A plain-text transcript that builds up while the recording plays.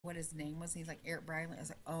what his name was. He's like Eric Bradley. I was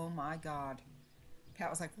like, oh my god. Pat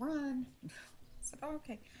was like, run. I said, oh,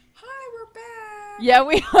 okay. Hi, we're back. Yeah,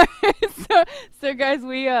 we are. So guys,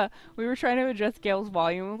 we were trying to adjust Gail's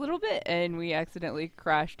volume a little bit, and we accidentally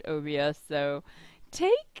crashed OBS. So,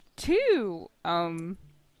 take two.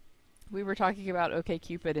 We were talking about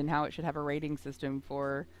OkCupid and how it should have a rating system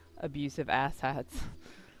for abusive asshats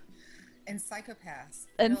And psychopaths,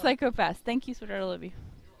 and really. psychopaths. Thank you, sweetheart. I love you.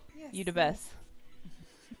 Yes, You the best.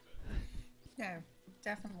 yes. No,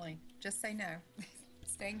 definitely. Just say no.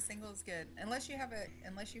 Staying single is good, unless you have a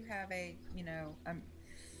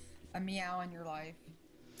a meow in your life.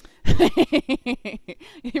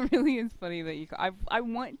 It really is funny that I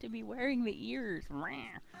want to be wearing the ears. I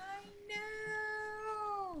I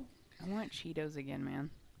know. want Cheetos again, man.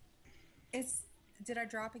 It's did I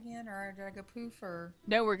drop again or did I go poof or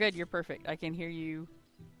No, we're good. You're perfect. I can hear you.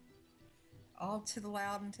 all to the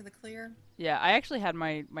loud and to the clear? Yeah, I actually had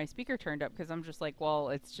my speaker turned up because I'm just like, well,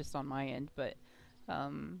 it's just on my end,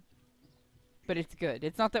 um, but it's good.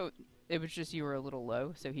 It's not that it was just you were a little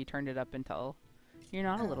low, so he turned it up until you're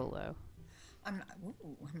not a Oh, little low. I'm not,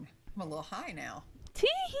 ooh, I'm a little high now. Tee.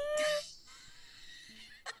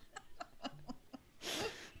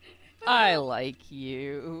 I like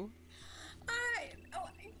you.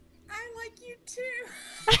 I like you too.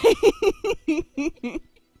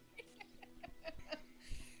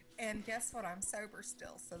 And guess what? I'm sober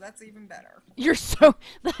still, so that's even better. You're so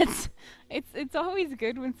that's it's always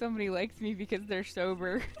good when somebody likes me because they're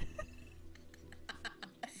sober.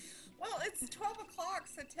 Well, it's 12 o'clock,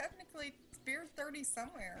 so technically it's beer 30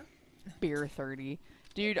 somewhere. Beer 30.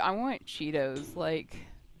 Dude, I want Cheetos. Like,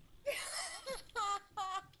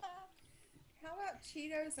 How about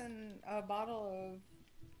Cheetos and a bottle of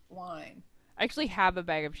wine? I actually have a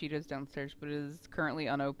bag of Cheetos downstairs, but it is currently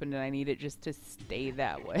unopened and I need it just to stay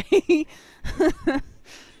that way.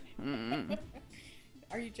 Mm.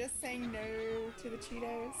 Are you just saying no to the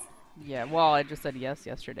Cheetos? Yeah, well, I just said yes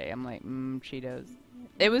yesterday. I'm like, Cheetos.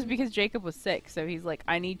 It was because Jacob was sick, so he's like,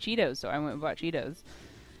 I need Cheetos, so I went and bought Cheetos.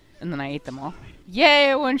 And then I ate them all.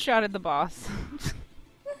 Yay, I one-shotted the boss.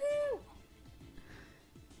 Woohoo!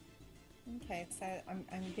 Okay, so I'm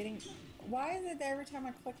getting. Why is it that every time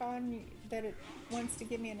I click on that it wants to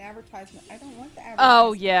give me an advertisement? I don't want the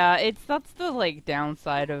Oh advertisement. yeah, that's the like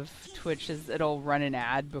downside of Twitch is it'll run an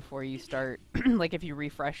ad before you start, like if you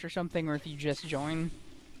refresh or something, or if you just join.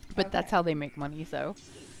 But that's Okay, how they make money. So,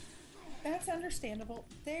 that's understandable.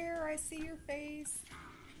 There, I see your face.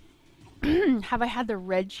 have I had the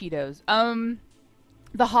red Cheetos?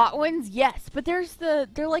 The hot ones, yes, but they're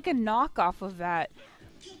like a knockoff of that.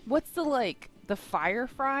 What's the fire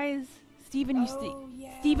fries? Steven used to Oh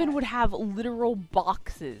Steven yeah. would have literal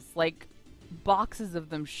boxes, like boxes of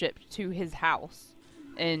them shipped to his house,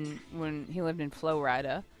 and when he lived in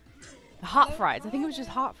Florida. Hot fries. I think it was just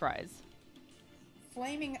Florida. hot fries.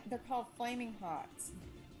 Flaming. They're called flaming hots.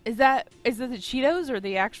 Is that the Cheetos or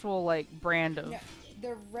the actual like brand of? No,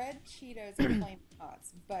 the red Cheetos are flaming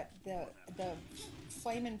hots, but the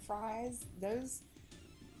flaming fries, those,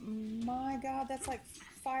 my God, that's like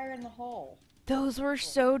fire in the hole. Those were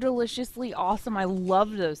so deliciously awesome. I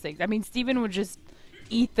loved those things. I mean, Steven would just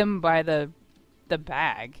eat them by the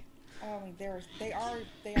bag. Oh, I mean, they are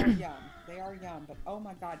yum. They are yum, but oh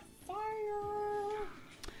my God, fire!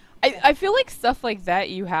 I feel like stuff like that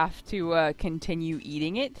you have to continue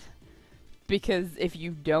eating it because if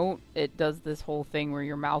you don't, it does this whole thing where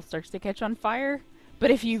your mouth starts to catch on fire.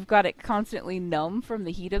 But if you've got it constantly numb from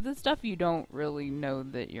the heat of the stuff, you don't really know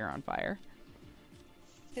that you're on fire.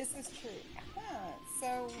 This is true. Huh.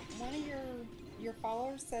 So one of your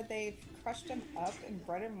followers said they've crushed them up and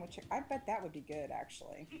breaded them with chicken. I bet that would be good,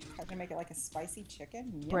 actually. Have to make it like a spicy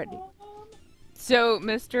chicken. Yum. Bread. So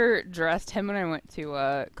Mr. Dressed, him and I went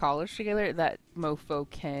to college together. That mofo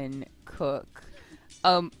can cook.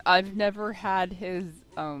 I've never had his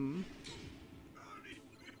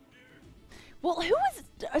Well, who was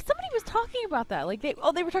somebody was talking about that? Like they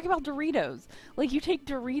were talking about Doritos. Like you take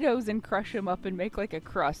Doritos and crush them up and make like a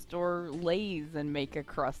crust, or Lay's and make a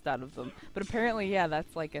crust out of them. But apparently, yeah,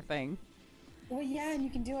 that's like a thing. Well, yeah, and you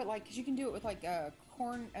can do it like, cause you can do it with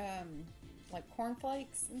corn, like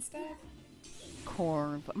cornflakes and stuff.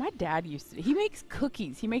 Corn. My dad used to. He makes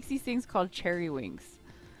cookies. He makes these things called cherry wings.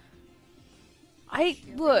 I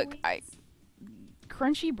Cherry look. I wings.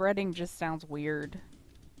 crunchy breading just sounds weird.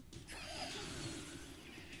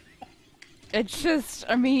 It's just.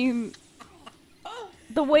 I mean,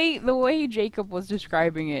 the way Jacob was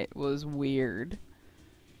describing it was weird.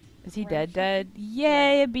 Is he dead? Crunchy. Dead? Yeah.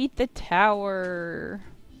 Yay! I beat the tower.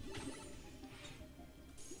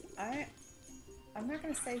 I I'm not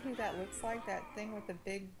gonna say who that looks like. That thing with the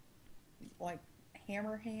big, like,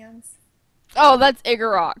 hammer hands. Oh, that's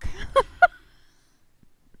Igorok.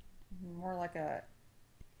 More like a.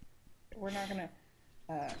 We're not gonna.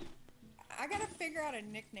 Uh, I gotta figure out a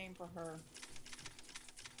nickname for her.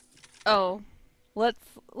 Oh,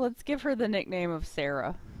 let's give her the nickname of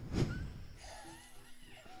Sarah.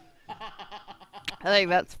 I think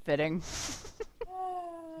that's fitting.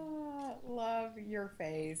 Love your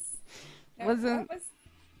face. Now, what Wasn't was?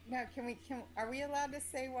 Now, are we allowed to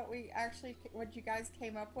say what you guys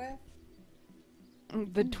came up with?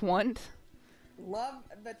 the twont? Love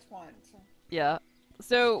the twant. Yeah.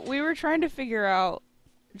 So we were trying to figure out.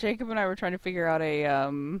 Jacob and I were trying to figure out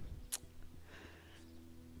a.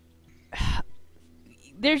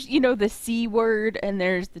 There's the C word and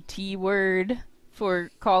there's the T word for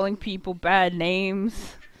calling people bad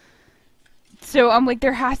names. So I'm like,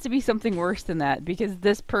 there has to be something worse than that because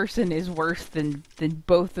this person is worse than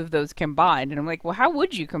both of those combined. And I'm like, well, how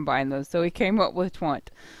would you combine those? So we came up with twant.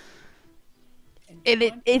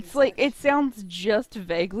 And it's like, it sounds just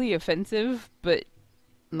vaguely offensive, but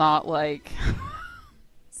not like...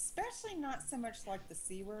 Especially not so much like the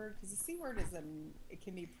C word, because the C word it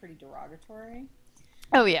can be pretty derogatory.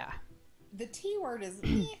 Oh, yeah. The T word is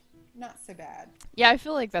not so bad. Yeah, I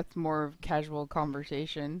feel like that's more of casual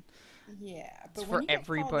conversation. Yeah, but It's when for you get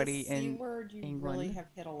everybody called the C in word, you England. really have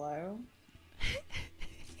hit a low.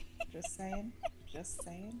 Just saying. Just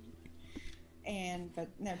saying. But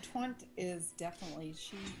no, twant is definitely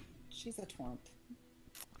she's a twant.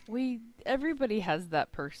 Everybody has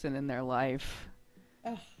that person in their life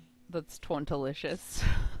Ugh. that's twantalicious.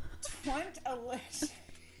 Twant-alicious.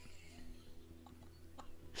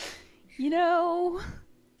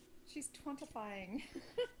 She's twantifying.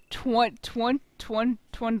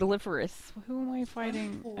 Twandaliferous. Who am I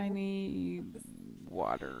fighting? I need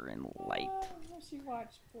water and light. Oh, she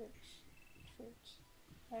watched Twitch.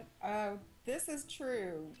 Oh, this is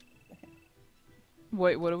true.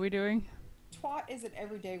 Wait, what are we doing? Twat is an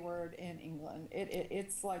everyday word in England.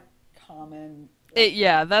 It's like common.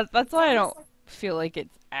 Yeah, that's why I don't Like, feel like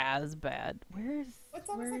it's as bad. it's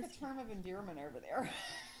almost like a term of endearment over there.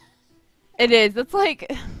 It is. It's like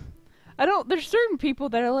there's certain people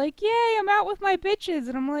that are like, "Yay, I'm out with my bitches,"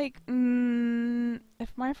 and I'm like,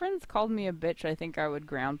 if my friends called me a bitch, I think I would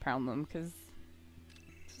ground pound them because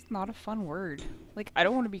it's just not a fun word. Like, I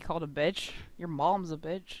don't want to be called a bitch. Your mom's a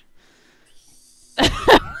bitch.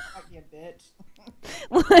 Might be a bitch.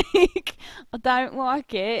 Like, I don't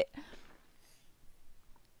like it.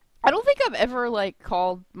 I don't think I've ever like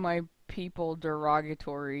called my people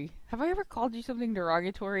derogatory. Have I ever called you something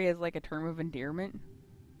derogatory as like a term of endearment?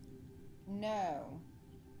 No.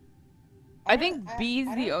 I think B's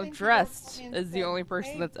I the don't think dressed you've ever is the only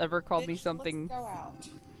person "Hey, that's ever called me bitch, something. let's go out."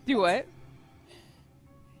 Do what?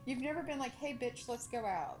 You've never been like, "Hey, bitch, let's go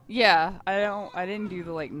out." Yeah, I didn't do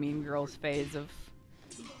the like Mean Girls phase of.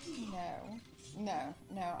 No.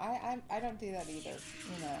 I don't do that either.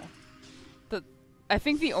 I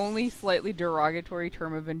think the only slightly derogatory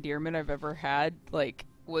term of endearment I've ever had like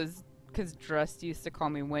was because Dressed used to call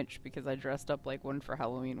me winch because I dressed up like one for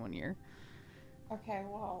Halloween one year. Okay,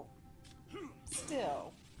 well,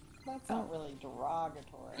 still, that's not really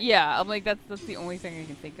derogatory. Yeah, I'm like that's the only thing I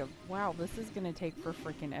can think of. Wow, this is gonna take for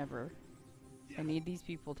freaking ever. I need these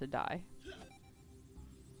people to die.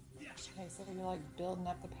 Okay, so you're like building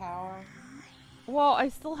up the power. Well, I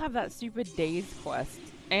still have that stupid Days quest,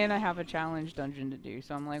 and I have a challenge dungeon to do,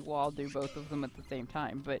 so I'm like, well, I'll do both of them at the same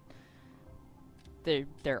time, but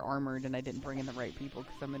they're armored, and I didn't bring in the right people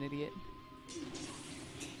because I'm an idiot.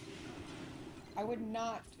 I would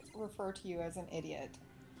not refer to you as an idiot.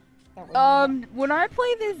 When I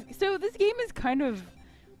play this, so this game is kind of,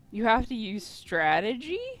 you have to use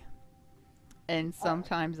strategy, and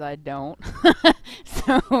sometimes I don't.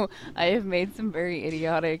 So I have made some very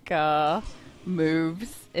idiotic,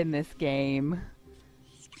 moves in this game.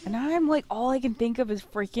 And I'm like, all I can think of is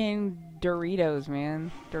freaking Doritos,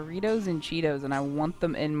 man. Doritos and Cheetos, and I want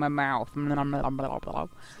them in my mouth.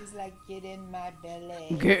 She's like, get in my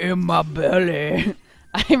belly. Get in my belly.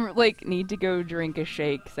 I like need to go drink a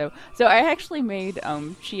shake. So I actually made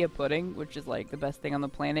chia pudding, which is like the best thing on the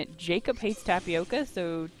planet. Jacob hates tapioca,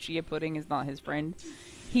 so chia pudding is not his friend.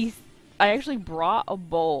 I actually brought a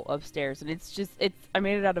bowl upstairs, and I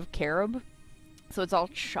made it out of carob. So it's all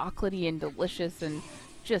chocolatey and delicious and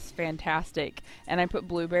just fantastic. And I put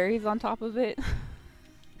blueberries on top of it.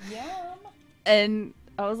 Yum. And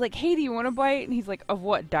I was like, hey, do you want a bite? And he's like, of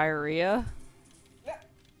what, diarrhea?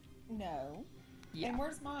 No. Yeah. And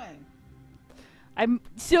where's mine?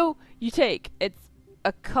 So you take, it's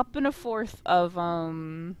a cup and a fourth of,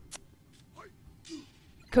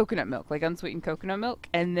 coconut milk, like unsweetened coconut milk,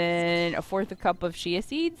 and then a fourth a cup of chia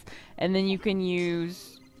seeds, and then you can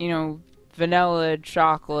use, vanilla,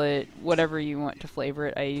 chocolate, whatever you want to flavor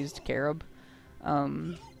it. I used carob.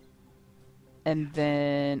 Um, and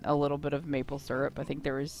then a little bit of maple syrup. I think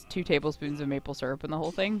there was 2 tablespoons of maple syrup in the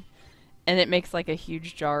whole thing. And it makes like a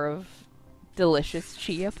huge jar of delicious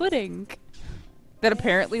chia pudding that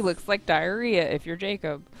apparently looks like diarrhea if you're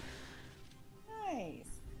Jacob. Nice.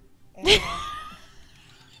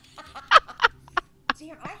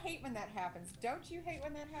 Damn, I hate when that happens. Don't you hate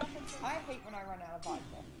when that happens? I hate when I run out of vodka.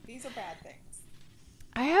 These are bad things.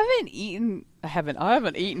 I haven't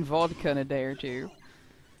eaten vodka in a day or two.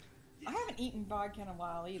 I haven't eaten vodka in a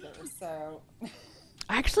while either, so.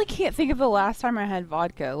 I actually can't think of the last time I had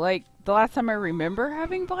vodka. Like, the last time I remember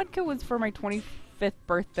having vodka was for my 25th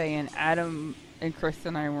birthday, and Adam and Chris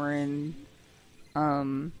and I were in,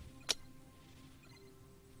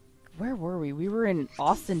 where were we? We were in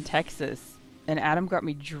Austin, Texas, and Adam got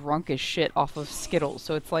me drunk as shit off of Skittles.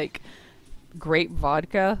 So it's like grape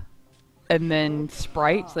vodka and then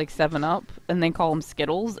Sprite, like 7-Up, and then call them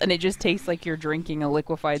Skittles, and it just tastes like you're drinking a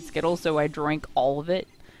liquefied Skittle, so I drank all of it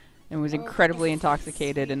and was incredibly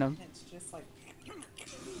intoxicated. It's just like yum,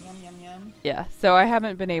 yum, yum. Yeah, so I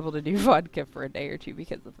haven't been able to do vodka for a day or two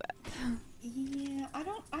because of that. Yeah, I'm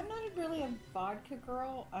not really a vodka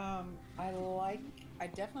girl. I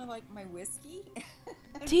definitely like my whiskey.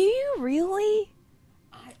 Do you really?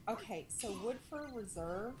 Okay, so Woodford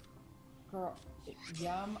Reserve, girl,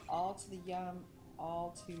 yum, all to the yum,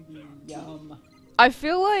 all to the yum. I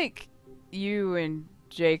feel like you and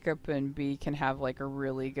Jacob and B can have like a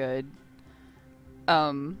really good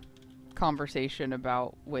conversation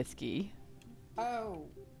about whiskey. Oh,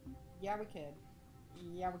 yeah, we could.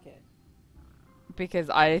 Yeah, we could. Because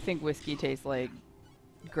I think whiskey tastes like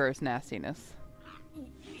gross nastiness.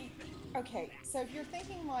 Okay, so if you're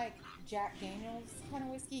thinking like Jack Daniels kind of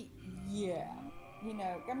whiskey, yeah.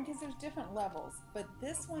 Because there's different levels, but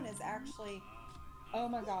this one is actually, oh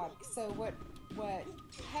my God. So what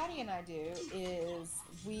Patty and I do is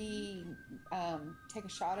we take a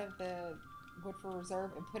shot of the Woodford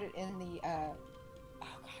Reserve and put it in the, oh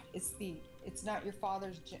God, it's not your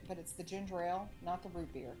father's, but it's the ginger ale, not the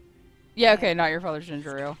root beer. Yeah, okay, not your father's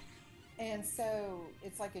ginger ale. And so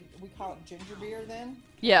it's like we call it ginger beer then.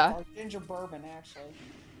 Yeah. Or ginger bourbon, actually.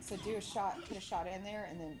 So put a shot in there,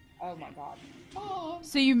 and then, oh my God. Oh.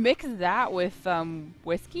 So you mix that with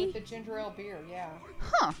whiskey? With the ginger ale beer, yeah.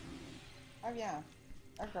 Huh. Oh yeah.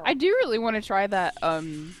 I do really want to try that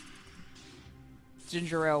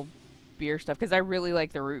ginger ale beer stuff, because I really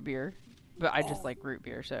like the root beer, but I just like root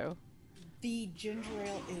beer, so. The ginger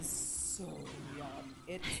ale is so yum.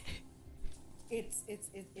 It is.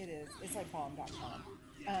 It's like bomb.com.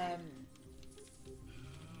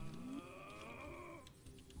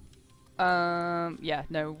 Yeah,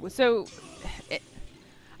 no. So,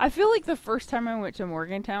 I feel like the first time I went to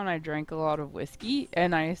Morgantown, I drank a lot of whiskey,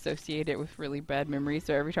 and I associate it with really bad memories.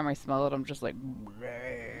 So every time I smell it, I'm just like,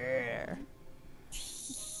 bleh.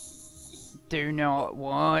 Do not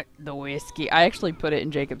want the whiskey. I actually put it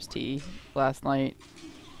in Jacob's tea last night.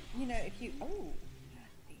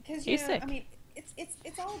 Because he's sick. I mean,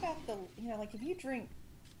 it's all about the like if you drink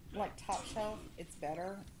like top shelf, it's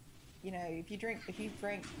better. If you drink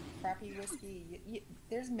crappy whiskey,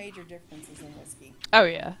 there's major differences in whiskey. Oh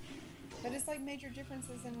yeah. But it's like major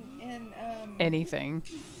differences in anything.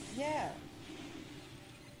 Yeah.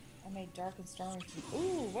 I made dark and stormy.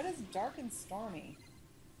 Ooh, what is dark and stormy?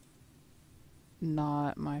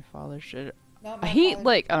 Not my father's shit. Not my He father's-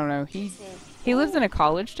 like I don't know. He lives in a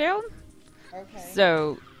college town. Okay.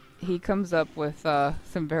 So he comes up with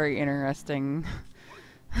some very interesting.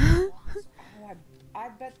 I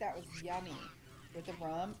bet that was yummy with the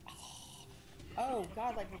rum. Oh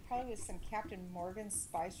God, like probably with some Captain Morgan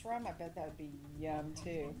spice rum. I bet that would be yum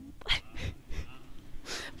too.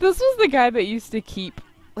 This was the guy that used to keep,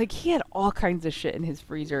 like, he had all kinds of shit in his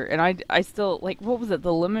freezer, and I still, like, what was it, the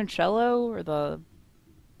limoncello or the...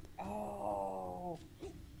 Oh.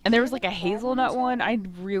 And there was like a hazelnut one. I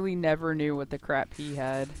really never knew what the crap he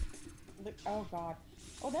had. Oh God.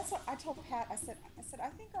 Oh, that's what I told Pat. I said, I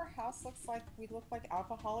think our house looks like we look like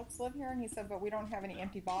alcoholics live here. And he said, but we don't have any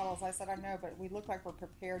empty bottles. I said, I know, but we look like we're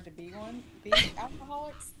prepared to be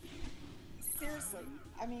alcoholics. Seriously.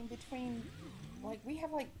 I mean, between, like, we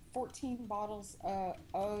have like 14 bottles. For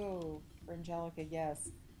Angelica, yes.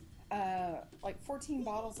 Like 14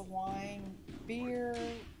 bottles of wine, beer,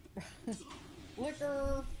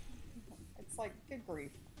 liquor. It's like, good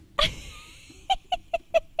grief.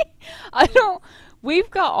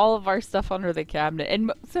 We've got all of our stuff under the cabinet,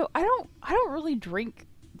 and so I don't really drink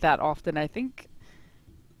that often. I think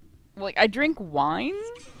like I drink wine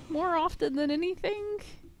more often than anything,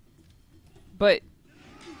 but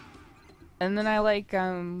and then I like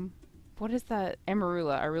what is that?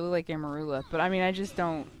 Amarula. I really like Amarula, but I mean I just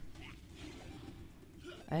don't.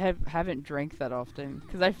 Haven't drank that often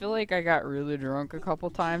because I feel like I got really drunk a couple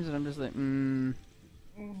times and I'm just like, Mm,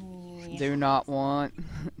 do not want,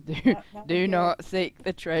 do not do good. not seek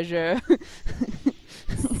the treasure.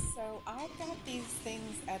 So I got these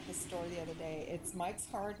things at the store the other day. It's Mike's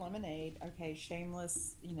Hard Lemonade. Okay,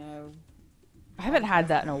 shameless, I haven't had podcast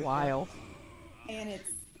that in a here. while. And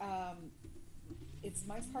it's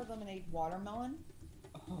Mike's Hard Lemonade watermelon.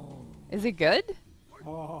 Oh. Is it good?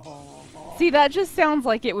 Oh. See, that just sounds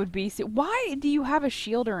like it would be. Why do you have a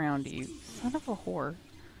shield around you, son of a whore?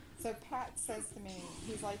 So Pat says to me,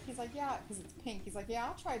 he's like, yeah, because it's pink. He's like, yeah,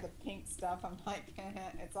 I'll try the pink stuff. I'm like,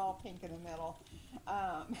 it's all pink in the middle.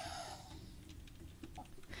 Um,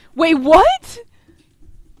 Wait, what?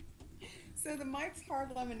 so the Mike's Hard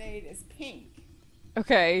Lemonade is pink.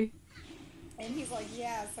 Okay. And he's like,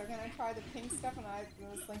 yeah, so can I try the pink stuff? And I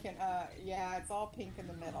was thinking, yeah, it's all pink in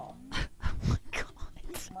the middle. Oh my god.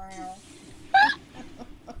 Meow.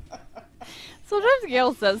 Sometimes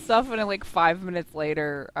Gail says stuff and then like 5 minutes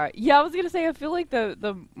later, yeah, I was gonna say I feel like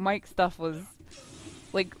the Mike stuff was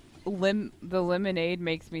like the lemonade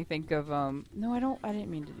makes me think of no I didn't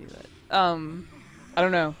mean to do that. I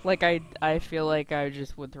don't know, like I feel like I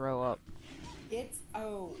just would throw up. And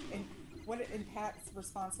and Pat's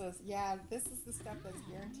response was, yeah, this is the stuff that's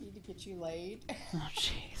guaranteed to get you laid. Oh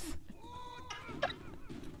jeez.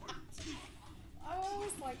 I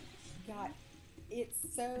was like, God, it's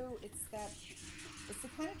the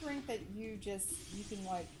kind of drink that you can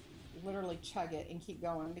like literally chug it and keep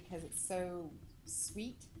going because it's so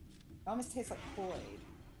sweet. It almost tastes like Kool-Aid.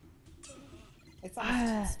 It's almost too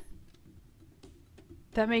Ah, sweet.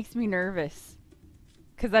 that makes me nervous.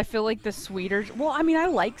 Cause I feel like the sweeter, well, I mean, I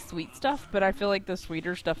like sweet stuff, but I feel like the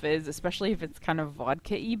sweeter stuff is, especially if it's kind of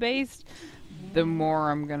vodka-y based, the Hmm.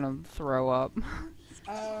 more I'm gonna throw up.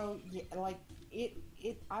 Oh, yeah, like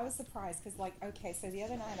I was surprised because, like, okay, so the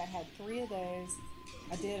other night I had three of those.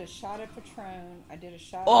 I did a shot of Patron. I did a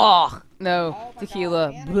shot of, Oh no, oh my God,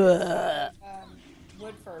 tequila. and I did a shot Bleh. of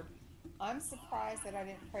Woodford. I'm surprised that I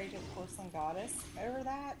didn't pray to the porcelain goddess over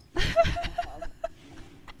that.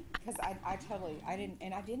 Because I totally, I didn't,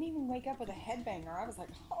 and I didn't even wake up with a headbanger. I was like,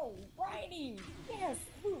 oh, righty, yes,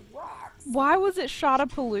 who rocks? Why was it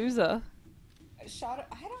Shotapalooza? Shot of,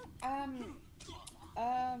 I don't,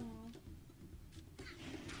 um,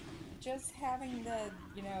 just having the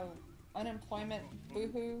unemployment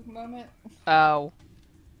boohoo moment. Oh,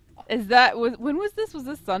 is that was when was this? Was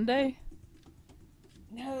this Sunday?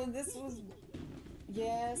 No, this was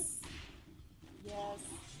yes, yes.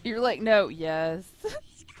 You're like, no, yes.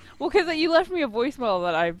 Well, because you left me a voicemail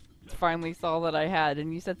that I finally saw that I had,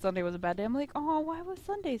 and you said Sunday was a bad day. I'm like, oh, why was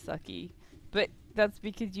Sunday sucky? But that's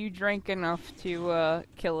because you drank enough to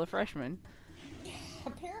kill a freshman.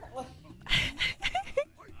 Apparently,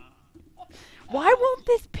 Why won't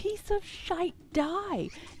this piece of shite die?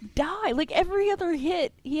 Die! Like every other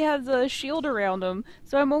hit, he has a shield around him,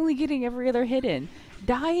 so I'm only getting every other hit in.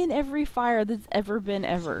 Die in every fire that's ever been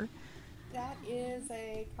ever. that is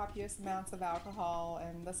a copious amounts of alcohol,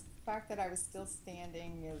 and the fact that I was still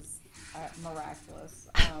standing is miraculous.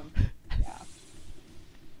 Yeah,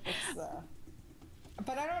 it's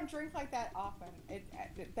but I don't drink like that often.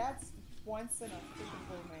 That's once in a freaking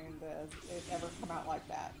blue moon does it ever come out like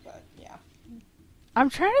that. But yeah. I'm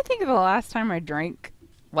trying to think of the last time I drank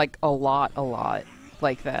like a lot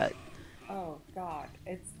like that. Oh God,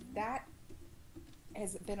 it's that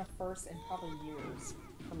has been a first in probably years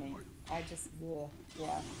for me. I just ugh,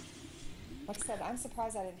 yeah. Like I said, I'm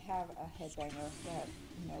surprised I didn't have a headbanger that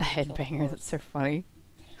A would kill a headbanger, that's horse. so funny.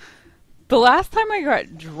 The last time I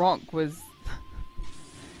got drunk was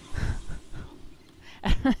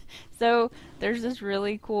so there's this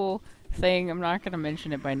really cool thing. I'm not gonna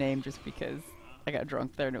mention it by name just because I got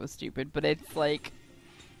drunk there and it was stupid. But it's like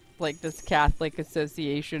this Catholic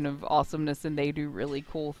Association of Awesomeness, and they do really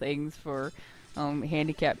cool things for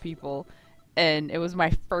handicapped people. And it was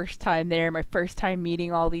my first time there, my first time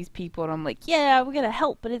meeting all these people, and I'm like, yeah, we're gonna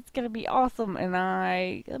help, but it's gonna be awesome. And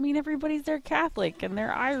I mean, everybody's there Catholic and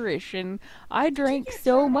they're Irish, and I Did you drank get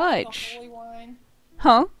so drunk off the much, holy wine?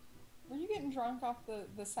 huh? Were you getting drunk off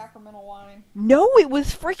the sacramental wine? No, it was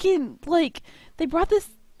freaking like they brought this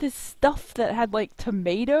stuff that had like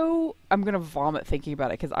tomato. I'm gonna vomit thinking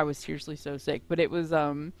about it because I was seriously so sick. But it was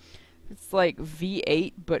it's like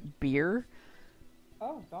V8 but beer,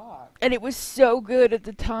 Oh God. and it was so good at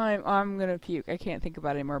the time. I'm gonna puke. I can't think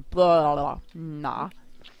about it anymore. Blah blah blah. Nah.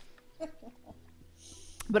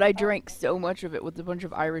 But I Oh, drank so much of it with a bunch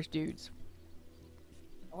of Irish dudes.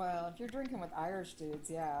 well, if you're drinking with Irish dudes,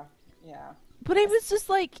 yeah, yeah. But it That's- was just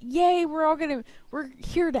like, yay, we're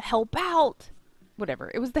here to help out.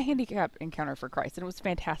 Whatever. It was the handicap encounter for Christ, and it was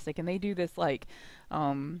fantastic. And they do this like,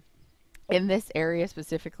 um, in this area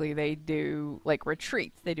specifically, they do like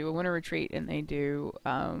retreats. They do a winter retreat and they do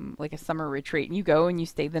like a summer retreat. And you go and you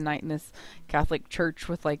stay the night in this Catholic church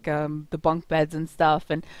with like the bunk beds and stuff.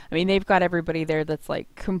 And I mean, they've got everybody there that's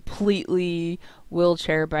like completely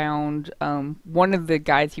wheelchair bound. One of the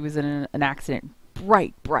guys, he was in an accident.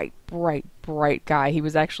 Bright guy. He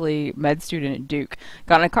was actually med student at Duke.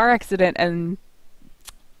 Got in a car accident and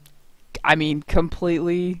I mean,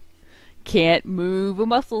 completely can't move a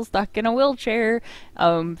muscle, stuck in a wheelchair.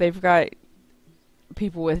 They've got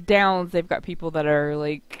people with Downs. They've got people that are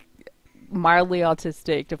like mildly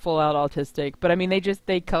autistic to full out autistic. But I mean,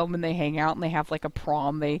 they come and they hang out and they have like a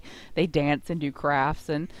prom. They dance and do crafts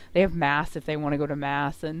and they have mass if they want to go to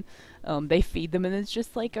mass and they feed them and it's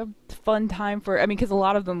just like a fun time for. I mean, because a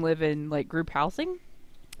lot of them live in like group housing.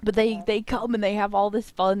 But yeah. they come and they have all this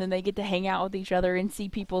fun and they get to hang out with each other and see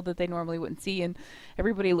people that they normally wouldn't see and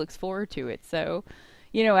everybody looks forward to it. So,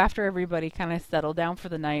 you know, after everybody kind of settled down for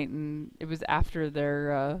the night and it was after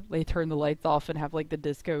they turn the lights off and have like the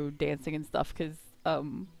disco dancing and stuff because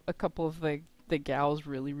a couple of the gals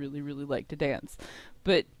really like to dance.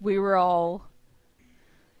 But we were all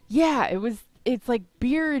yeah, it's like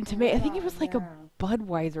beer and tomato. I think it Yeah, was like a yeah.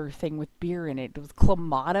 Budweiser thing with beer in it. It was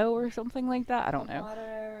Clamato or something like that. I don't know.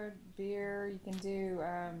 Clamato, beer. You can do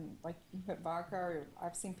like you can put vodka. Or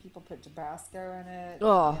I've seen people put Tabasco in it.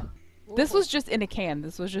 Oh, Yeah. this Ooh. was just in a can.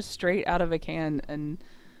 This was just straight out of a can, and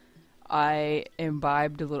I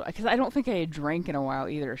imbibed a little because I don't think I had drank in a while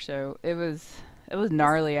either. So it was This,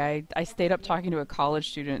 gnarly. I stayed up yeah. talking to a college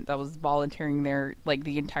student that was volunteering there like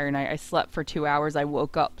the entire night. I slept for 2 hours. I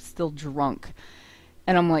woke up still drunk,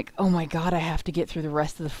 and I'm like, oh my god, I have to get through the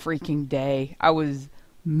rest of the freaking day. I was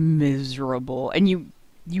miserable, and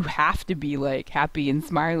you have to be like happy and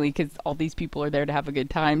smiley because all these people are there to have a good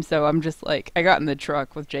time. So I'm just like, I got in the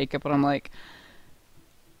truck with Jacob, and I'm like,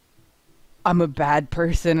 I'm a bad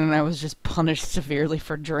person, and I was just punished severely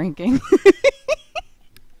for drinking.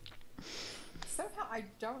 Somehow I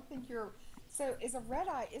don't think you're. So is a red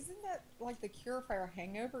eye? Isn't that like the cure for a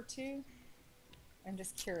hangover too? I'm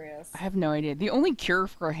just I curious. have no idea. The only cure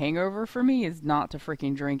for a hangover for me is not to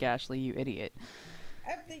freaking drink, Ashley, you idiot.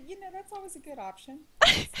 You know, that's always a good option.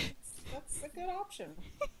 That's a good option.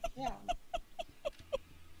 Yeah.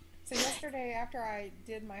 So yesterday, after I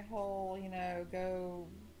did my whole, you know, go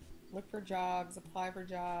look for jobs, apply for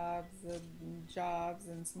jobs,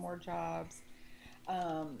 and some more jobs,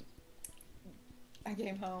 um, I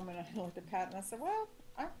came home and I looked at Pat and I said, "Well,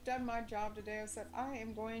 I've done my job today." I said, "I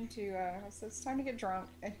am going to." I said, "It's time to get drunk,"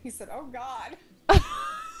 and he said, "Oh God."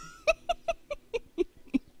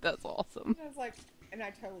 That's awesome. I was like, and I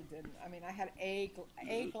totally didn't. I mean, I had a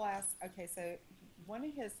glass. Okay, so one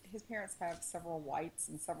of his parents have several whites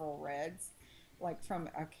and several reds, like from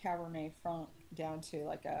a Cabernet Franc down to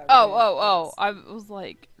like a Oh, red oh, oh. mix. I was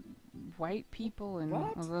like, white people, and I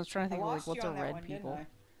What? was trying to I think of like, lost you what's a on that red one, didn't people? I?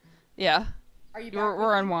 Yeah, Are you back with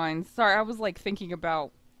we're on me? wines. Sorry, I was like thinking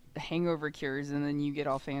about hangover cures, and then you get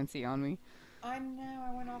all fancy on me. I know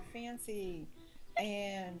I went all fancy,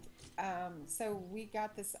 and so we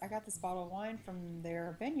got this. I got this bottle of wine from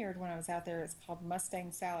their vineyard when I was out there. It's called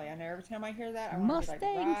Mustang Sally. I know every time I hear that, I want to be like,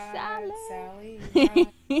 Mustang ride, Sally, Sally.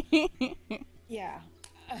 ride. Yeah.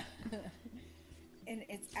 And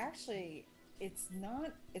it's actually it's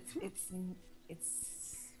not it's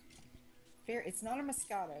fair. It's not a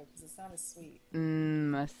Moscato because it's not as sweet.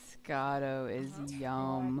 Moscato is Uh-huh.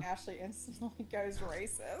 You're like yum. Ashley instantly goes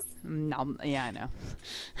racist. Nom, yeah, I know.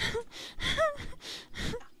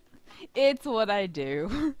 It's what I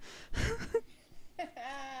do.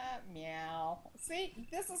 Meow. See,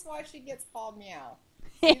 this is why she gets called meow.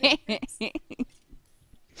 See the difference?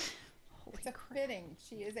 It's Holy a crap. fitting.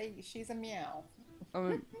 She's a meow,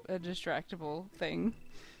 A distractible thing.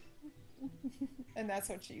 and that's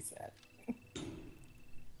what she said.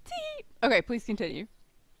 Okay, please continue.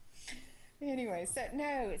 Anyway, so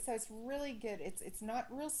no, so it's really good. It's not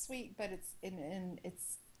real sweet, but it's in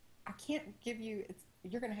it's. I can't give you. It's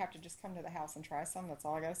you're gonna have to just come to the house and try some. That's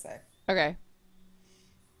all I gotta say. Okay,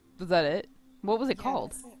 was that it? What was it Yeah,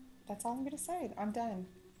 called? that's it. That's all I'm gonna say. I'm done.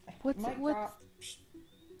 What's Mic what's drop.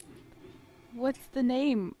 what's the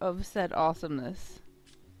name of said awesomeness?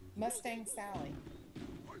 Mustang Sally.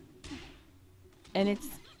 And it's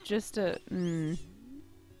just a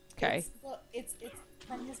okay. It's well, it's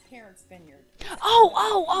from his parents' vineyard.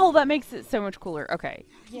 Oh, that makes it so much cooler. Okay.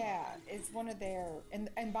 Yeah, it's one of their and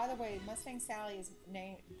by the way, Mustang Sally is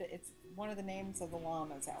named. It's one of the names of the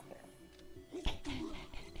llamas out there.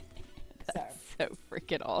 So So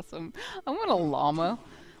freaking awesome. I want a llama.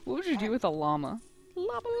 What would you do I, with a llama?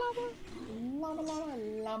 Llama.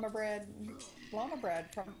 llama bread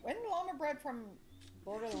from when llama bread from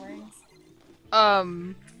Lord of the Rings.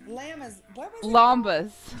 Llamas. What was it called?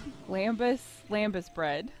 Lambus. Lambus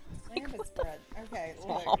bread. Like, Lambus what the bread. Okay,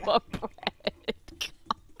 look. llama bread?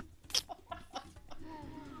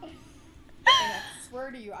 And I swear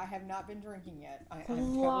to you, I have not been drinking yet. I'm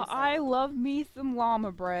totally I sober. love me some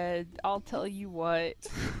llama bread. I'll tell you what.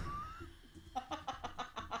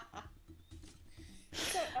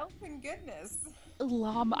 So open goodness.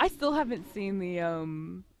 Llama. I still haven't seen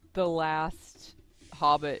the last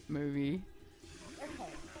Hobbit movie.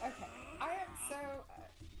 Okay. I am so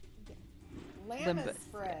Limbus. llamas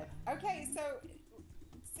bread. Okay, so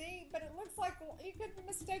see, but it looks like you could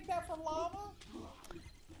mistake that for llama.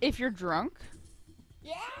 If you're drunk,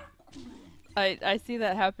 Yeah. I see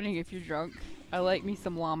that happening if you're drunk. I like me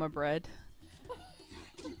some llama bread.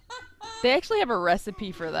 They actually have a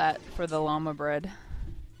recipe for that, for the llama bread.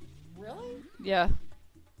 Really? Yeah.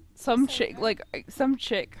 Some So chick, good. some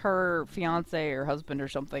chick, her fiance or husband or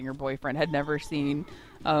something, or boyfriend, had never seen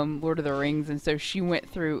Lord of the Rings, and so she went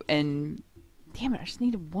through and, damn it, I just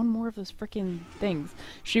needed one more of those freaking things.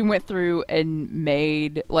 She went through and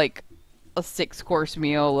made like a 6-course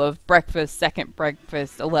meal of breakfast, second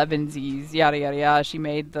breakfast, 11sies, yada yada yada. She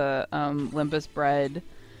made the limbus bread.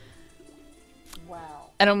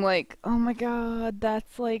 Wow. And I'm like, oh my god,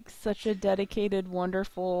 that's like such a dedicated,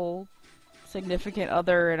 wonderful, significant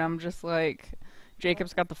other. And I'm just like,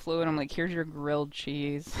 Jacob's got the flu, and I'm like, here's your grilled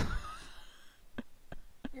cheese.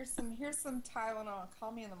 Here's some Tylenol.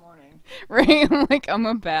 Call me in the morning. Right? I'm like, I'm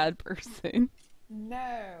a bad person.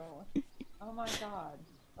 No. Oh my God.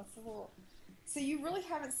 That's a little. So you really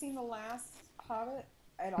haven't seen the last Hobbit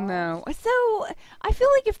at all? No. So, I feel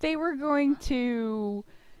like if they were going to.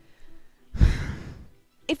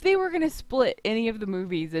 If they were going to split any of the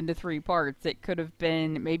movies into 3 parts, it could have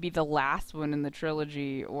been maybe the last one in the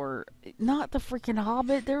trilogy, or not the freaking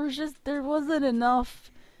Hobbit. There wasn't enough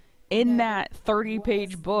in No, that was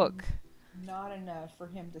 30-page book. not enough for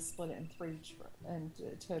him to split it in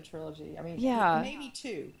into a trilogy. I mean, Yeah. maybe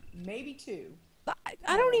two. Maybe two.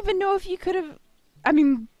 I don't even know if you could have. I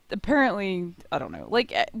mean, apparently, I don't know.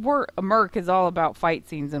 Like, Merc is all about fight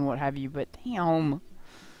scenes and what have you, but damn.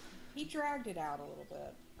 He dragged it out a little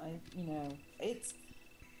bit. It's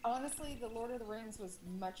honestly the Lord of the Rings was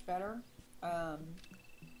much better. I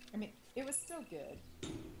mean, it was still good.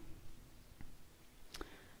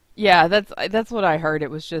 Yeah, that's what I heard. It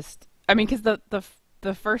was just. I mean, because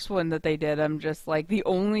the first one that they did, I'm just like, the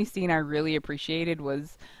only scene I really appreciated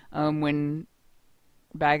was when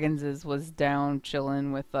Baggins was down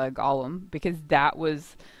chilling with Gollum, because that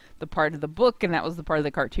was the part of the book and that was the part of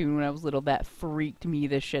the cartoon when I was little that freaked me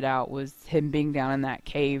the shit out, was him being down in that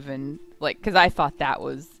cave, and like, because I thought that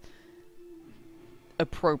was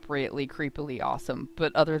appropriately creepily awesome.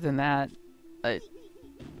 But other than that,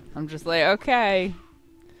 I'm just like, okay.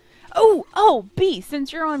 Oh, B,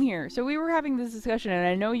 since you're on here, so we were having this discussion, and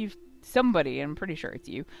I know somebody, I'm pretty sure it's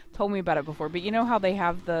you, told me about it before, but you know how they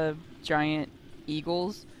have the giant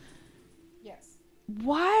eagles? Yes.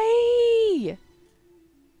 Why?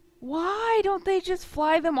 Why don't they just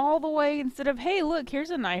fly them all the way instead of, hey, look,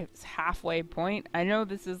 here's a nice halfway point. I know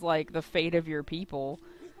this is like the fate of your people,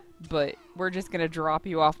 but we're just going to drop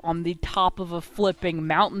you off on the top of a flipping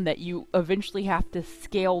mountain that you eventually have to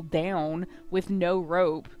scale down with no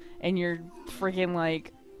rope, and you're freaking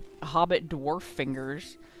like Hobbit dwarf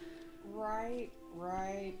fingers. Right,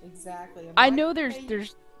 exactly. And I why know couldn't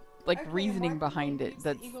there's they, like okay, and why reasoning couldn't behind they it. use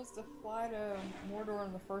That's the eagles to fly to Mordor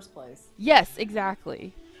in the first place? yes,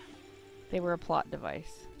 exactly. They were a plot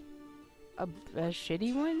device. A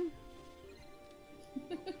shitty one?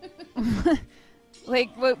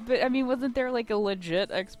 Like, what? But I mean, wasn't there like a legit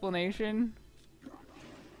explanation?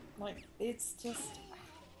 Like, it's just,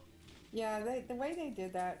 yeah, the way they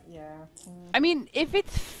did that, yeah. I mean, if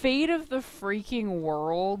it's fate of the freaking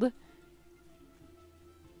world,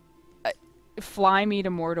 fly me to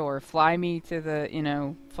Mordor, fly me to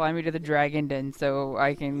the Dragon Den, so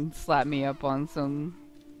I can slap me up on some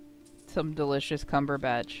delicious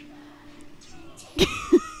Cumberbatch.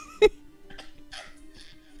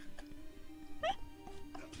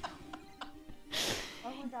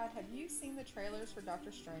 Oh my God, have you seen the trailers for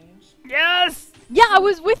Doctor Strange? Yes! Yeah, I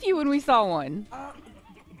was with you when we saw one.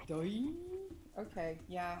 Doing? Okay,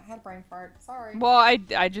 yeah, I had a brain fart. Sorry. Well,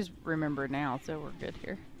 I just remember now, so we're good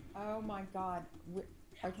here. Oh my God.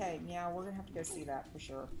 Okay, yeah, we're gonna have to go see that for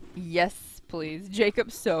sure. Yes, please.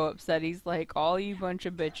 Jacob's so upset. He's like, all you bunch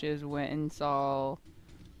of bitches went and saw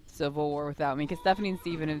Civil War without me. Because Stephanie and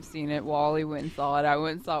Steven have seen it. Wally went and saw it. I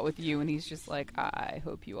went and saw it with you. And he's just like, I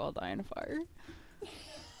hope you all die in a fire.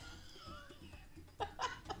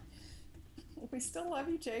 We still love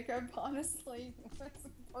you, Jacob. Honestly, it's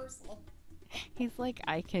personal. He's like,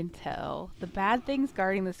 I can tell. The bad things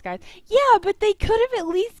guarding the skies. Yeah, but they could have at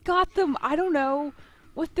least got them, I don't know,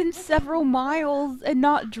 within several miles and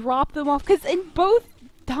not drop them off. Because in both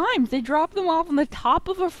times, they dropped them off on the top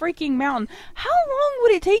of a freaking mountain. How long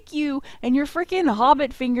would it take you and your freaking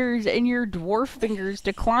hobbit fingers and your dwarf fingers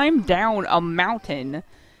to climb down a mountain?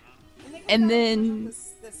 And they go And down through then,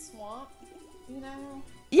 this swamp, you know.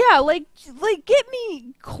 yeah, like get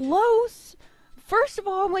me close. First of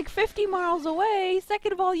all, I'm like 50 miles away.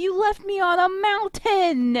 Second of all, you left me on a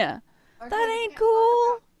mountain. Okay, That we ain't can't talk cool.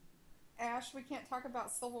 about Ash. We can't talk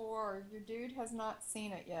about Civil War. Your dude has not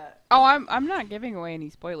seen it yet. Oh, I'm not giving away any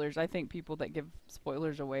spoilers. I think people that give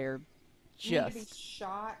spoilers away are Need to be just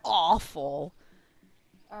shot. awful.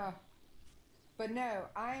 Uh, but no,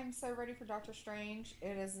 I am so ready for Doctor Strange.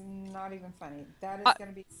 It is not even funny. That is Uh, going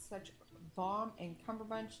to be such bomb and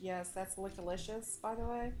cumberbunch. Yes, that's lickalicious, by the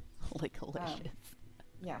way. like Um, delicious.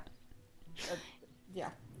 yeah, uh, yeah.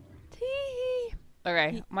 Tee.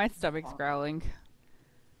 Okay, He my is stomach's bomb. growling,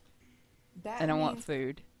 That and I want means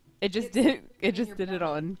food. It just it's did. It in your just did it belly.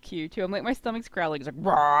 on cue too. I'm like, my stomach's growling. It's like,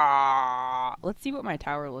 rah. Let's see what my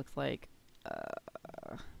tower looks like.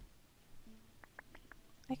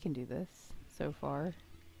 I can do this so far.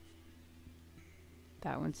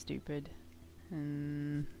 That one's stupid.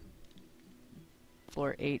 And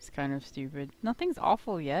floor eight's kind of stupid. Nothing's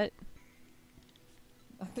awful yet.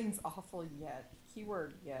 Nothing's awful yet.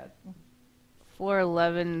 Keyword yet. Floor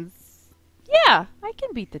 11's. Yeah, I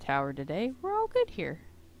can beat the tower today. We're all good here.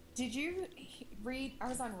 Did you read? I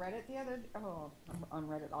was on Reddit the other. Oh, I'm on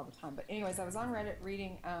Reddit all the time. But anyways, I was on Reddit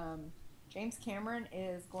reading. James Cameron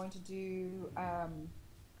is going to do.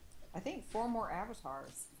 I think 4 more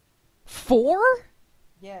avatars. 4?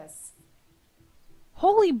 Yes.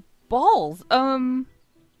 Holy balls.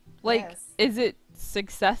 Like, Yes. is it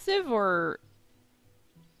successive or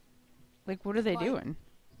like what are they Like doing?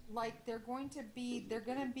 they're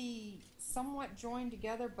gonna be somewhat joined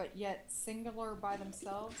together, but yet singular by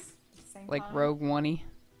themselves at the same Like time. Rogue One?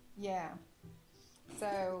 Yeah.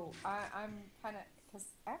 So I'm kind of because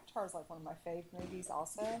Avatar is like one of my fave movies,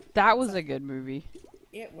 also. That was So a good movie.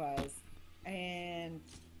 it was, and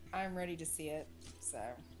I'm ready to see it. So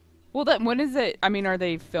Well, then when is it? I mean, are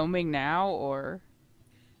they filming now or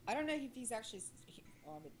I don't know if he's actually.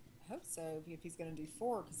 Well, I would hope so if he's going to do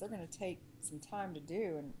 4 because they're going to take some time to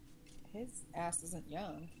do, and his ass isn't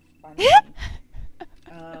young by no means.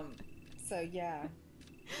 Um, so yeah,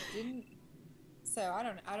 didn't. So I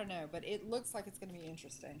don't know, but it looks like it's going to be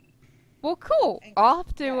interesting. Well, cool. And I'll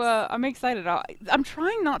have to. yes, I'm excited. I'm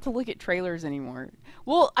trying not to look at trailers anymore.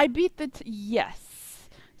 Well, I beat the. Yes.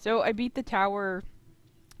 So I beat the tower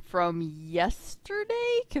from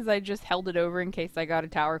yesterday because I just held it over in case I got a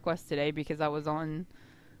tower quest today because I was on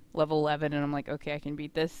level 11 and I'm like, okay, I can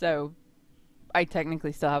beat this. So I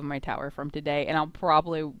technically still have my tower from today, and I'll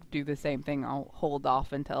probably do the same thing. I'll hold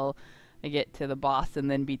off until I get to the boss and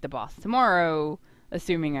then beat the boss tomorrow,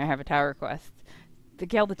 assuming I have a tower quest. The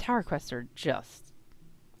tower quests are just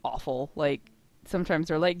awful. Like, sometimes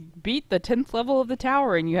they're like, beat the 10th level of the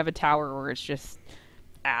tower, and you have a tower where it's just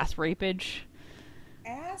ass rapage.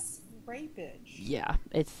 ass rapage. Yeah,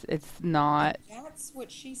 it's And not. that's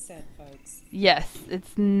what she said, folks. Yes,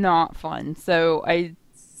 it's not fun. So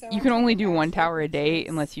So you I can tell only what do one ass tower a rapage day is.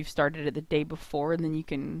 unless you've started it the day before, and then you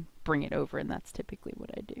can bring it over, and that's typically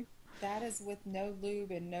what I do. That is with no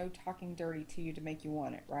lube and no talking dirty to you to make you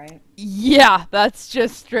want it, right? Yeah, that's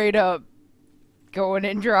just straight up going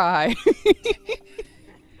in dry.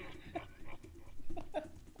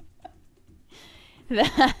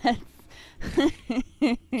 That's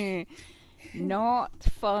not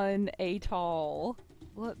fun at all.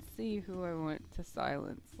 Let's see who I want to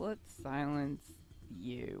silence. Let's silence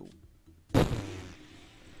you.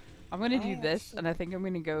 I'm gonna I do this, actually and I think I'm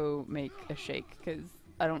gonna go make a shake because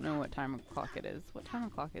I don't know what time o'clock it is. What time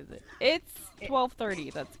o'clock is it? It's it,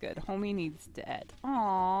 12:30. That's good. Homie needs to ed.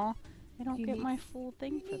 Aw, I don't you get need my full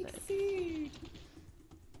thing you for need this. food.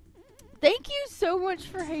 Thank you so much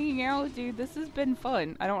for hanging out, dude. This has been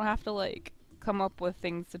fun. I don't have to like come up with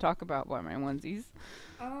things to talk about by my onesies.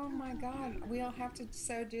 Oh my God, we'll have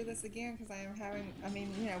to do this again because I am having. I mean,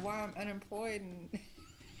 while I'm unemployed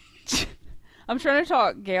and I'm trying to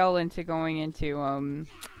talk Gail into going into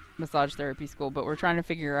massage therapy school, but we're trying to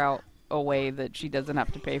figure out a way that she doesn't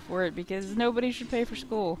have to pay for it because nobody should pay for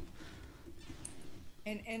school.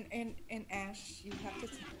 And Ash, you have to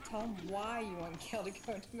tell them why you want Gail to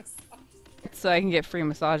go into massage So I therapy. can get free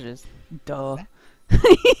massages. Duh.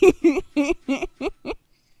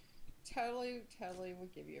 That totally will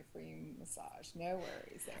give you a free massage. No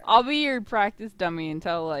worries there. I'll be your practice dummy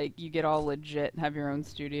until like you get all legit and have your own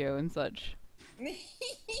studio and such. Dun,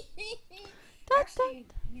 dun. Actually,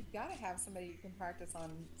 you've got to have somebody you can practice on.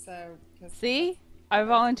 So, because See? I that's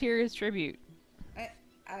volunteer as tribute. I,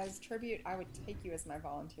 as tribute, I would take you as my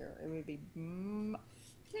volunteer. It would be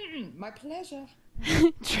my pleasure.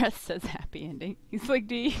 Tress says happy ending. He's like,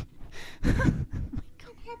 D.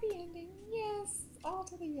 Happy ending, yes, all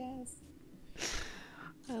to the yes.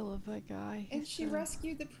 I love that guy. And He's she so...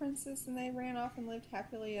 rescued the princess, and they ran off and lived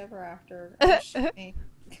happily ever after. Oh, shit me.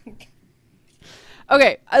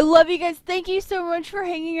 Okay, I love you guys. Thank you so much for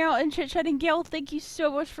hanging out and chit-chatting. Gail, thank you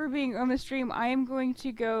so much for being on the stream. I am going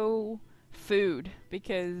to go food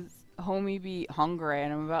because homie be hungry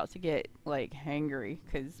and I'm about to get like hangry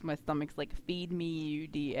because my stomach's like feed me you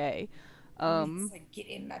da. It's Um, like, get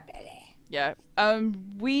in my belly. yeah.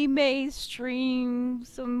 We may stream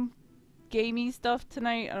some gamey stuff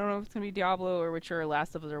tonight. I don't know if it's gonna be Diablo or Witcher or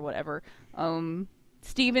Last of Us or whatever.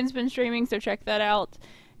 Steven's been streaming, so check that out.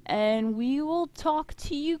 And we will talk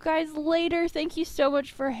to you guys later. Thank you so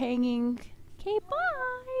much for hanging. Okay,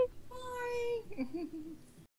 bye. Bye.